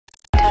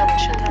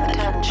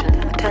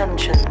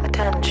attention,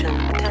 attention,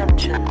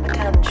 attention,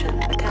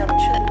 attention,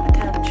 attention,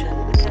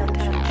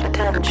 attention,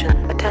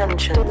 attention,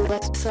 attention,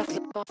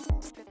 attention.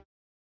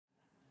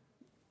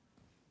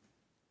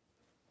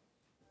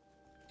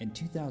 In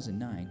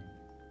 2009,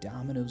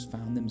 Domino's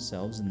found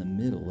themselves in the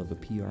middle of a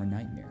PR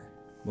nightmare.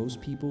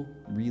 Most people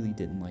really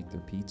didn't like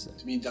their pizza.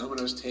 To me,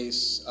 Domino's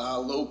tastes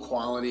low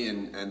quality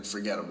and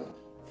forgettable.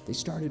 They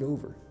started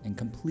over and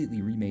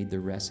completely remade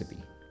their recipe.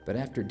 But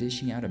after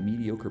dishing out a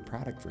mediocre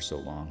product for so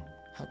long,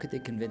 how could they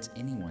convince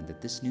anyone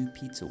that this new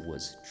pizza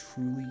was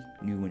truly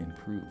new and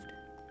improved?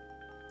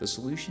 The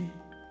solution?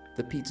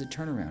 The pizza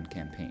turnaround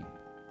campaign.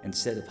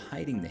 Instead of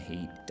hiding the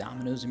hate,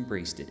 Domino's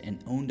embraced it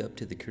and owned up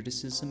to the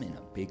criticism in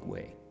a big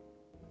way.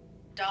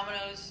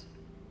 Domino's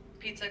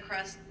pizza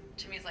crust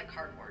to me is like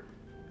cardboard.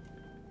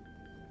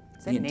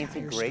 The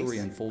entire story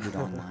unfolded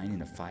online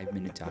in a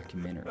 5-minute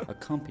documentary,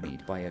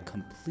 accompanied by a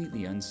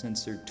completely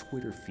uncensored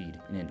Twitter feed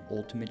in an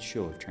ultimate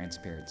show of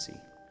transparency.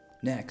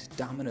 Next,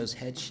 Domino's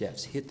head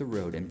chefs hit the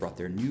road and brought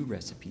their new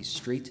recipes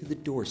straight to the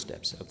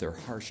doorsteps of their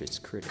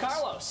harshest critics.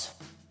 Carlos!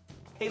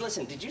 Hey,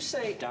 listen, did you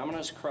say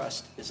Domino's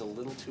crust is a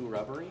little too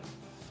rubbery?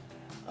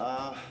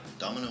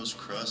 Domino's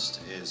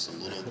crust is a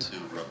little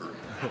too rubbery.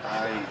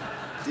 I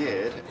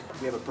did.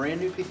 We have a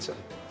brand new pizza.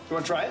 You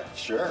want to try it?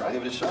 Sure, I'll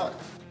give it a shot.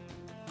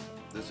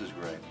 This is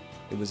great.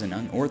 It was an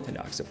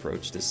unorthodox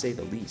approach, to say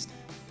the least.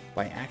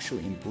 By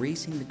actually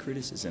embracing the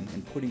criticism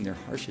and putting their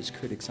harshest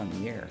critics on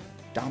the air,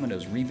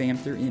 Domino's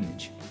revamped their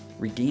image,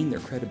 regained their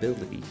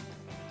credibility,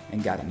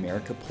 and got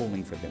America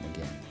polling for them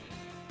again,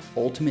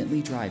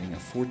 ultimately driving a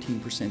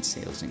 14%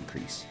 sales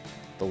increase,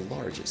 the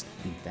largest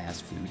in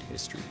fast food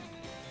history.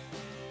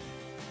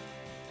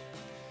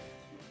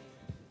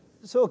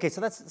 So okay,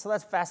 so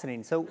that's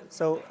fascinating.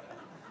 So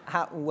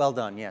how, well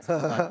done, yes.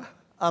 Well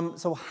done.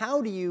 So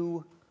how do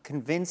you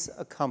convince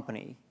a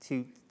company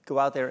to go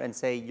out there and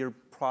say your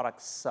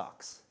product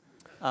sucks,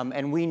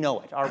 and we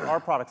know it.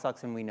 Our product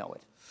sucks, and we know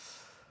it.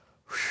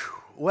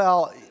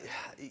 Well,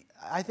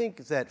 I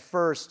think that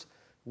first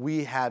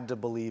we had to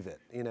believe it,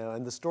 you know.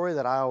 And the story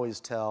that I always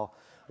tell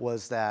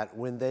was that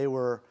when they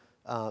were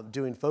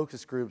doing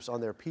focus groups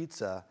on their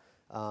pizza,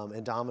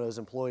 and Domino's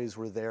employees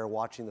were there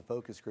watching the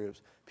focus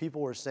groups,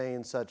 people were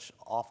saying such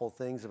awful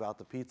things about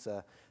the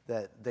pizza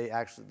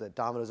that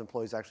Domino's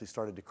employees actually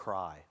started to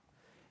cry.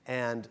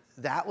 And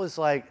that was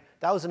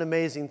an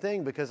amazing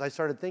thing, because I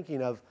started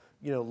thinking of,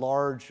 you know,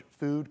 large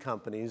food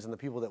companies and the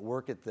people that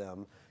work at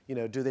them. You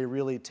know, do they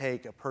really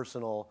take a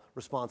personal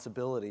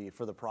responsibility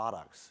for the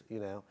products? You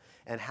know,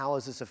 and how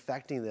is this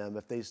affecting them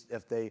if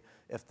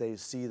they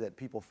see that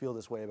people feel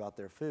this way about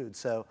their food?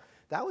 So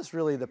that was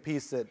really the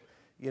piece that,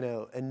 you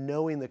know, and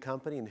knowing the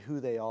company and who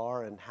they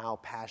are and how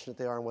passionate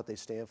they are and what they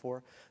stand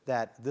for,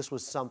 that this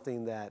was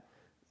something that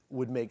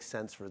would make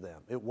sense for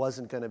them. It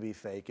wasn't going to be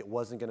fake. It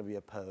wasn't going to be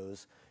a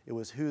pose. It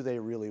was who they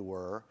really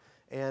were.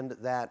 And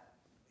that,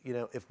 you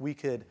know, if we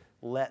could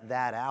let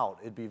that out,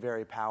 it'd be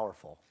very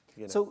powerful.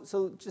 You know?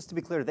 So just to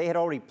be clear, they had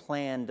already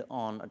planned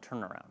on a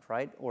turnaround,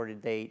 right? Or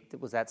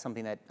was that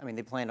something that, I mean,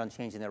 they planned on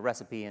changing their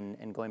recipe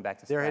and going back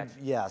to scratch?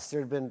 Yes,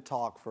 there had been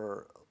talk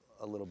for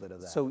a little bit of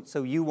that.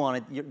 So you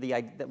wanted,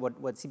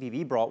 what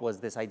CP+B brought was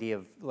this idea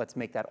of, let's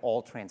make that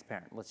all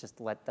transparent. Let's just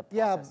let the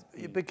process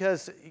be.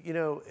 Because, you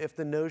know, if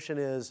the notion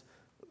is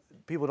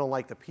people don't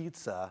like the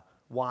pizza,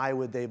 why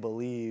would they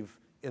believe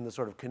in the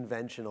sort of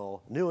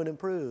conventional new and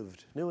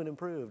improved,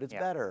 it's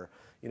better?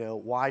 You know,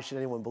 why should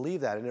anyone believe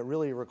that? And it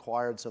really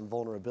required some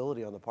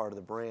vulnerability on the part of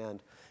the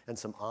brand and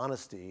some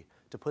honesty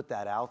to put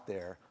that out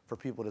there for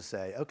people to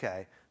say,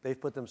 okay,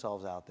 they've put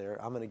themselves out there,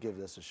 I'm going to give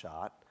this a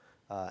shot.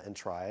 And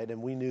try it,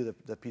 and we knew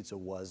that the pizza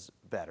was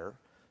better,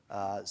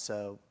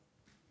 so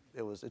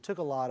it took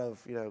a lot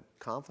of, you know,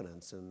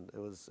 confidence, and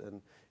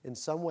in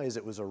some ways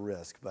it was a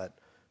risk, but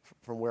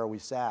from where we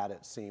sat,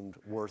 it seemed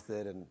worth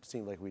it, and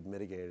seemed like we'd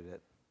mitigated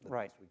it the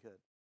best we could.